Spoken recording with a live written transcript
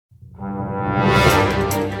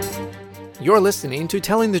You're listening to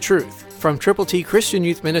Telling the Truth from Triple T Christian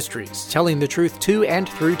Youth Ministries, telling the truth to and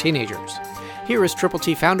through teenagers. Here is Triple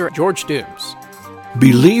T founder George Dooms.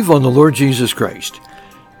 Believe on the Lord Jesus Christ.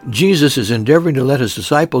 Jesus is endeavoring to let his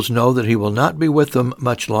disciples know that he will not be with them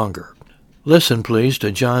much longer. Listen, please,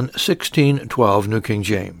 to John 16:12, New King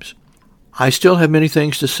James. I still have many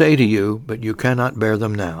things to say to you, but you cannot bear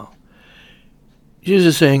them now.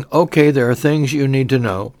 Jesus is saying, okay, there are things you need to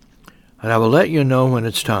know, and I will let you know when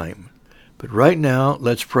it's time. But right now,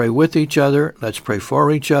 let's pray with each other, let's pray for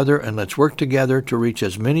each other, and let's work together to reach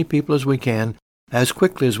as many people as we can, as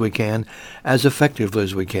quickly as we can, as effectively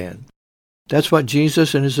as we can. That's what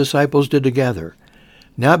Jesus and his disciples did together.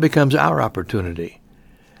 Now it becomes our opportunity.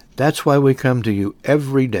 That's why we come to you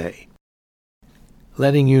every day,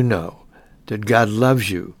 letting you know that God loves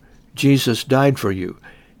you. Jesus died for you.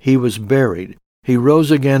 He was buried. He rose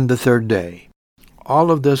again the third day.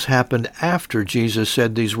 All of this happened after Jesus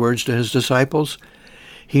said these words to his disciples.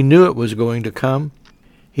 He knew it was going to come.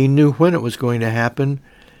 He knew when it was going to happen.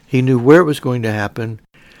 He knew where it was going to happen.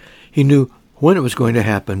 He knew when it was going to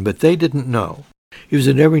happen, but they didn't know. He was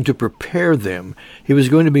endeavoring to prepare them. He was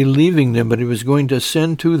going to be leaving them, but he was going to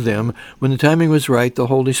send to them, when the timing was right, the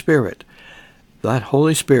Holy Spirit. That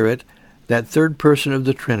Holy Spirit, that third person of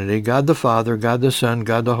the Trinity, God the Father, God the Son,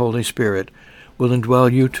 God the Holy Spirit, will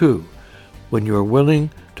indwell you too, when you are willing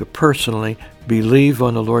to personally believe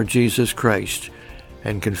on the Lord Jesus Christ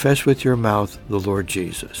and confess with your mouth the Lord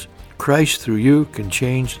Jesus. Christ through you can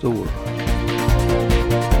change the world.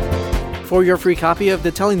 For your free copy of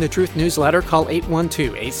the Telling the Truth newsletter, call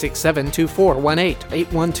 812-867-2418,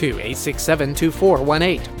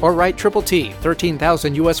 812-867-2418, or write Triple T,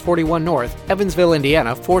 13,000 U.S. 41 North, Evansville,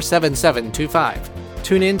 Indiana, 47725.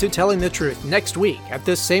 Tune in to Telling the Truth next week at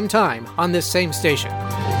this same time on this same station.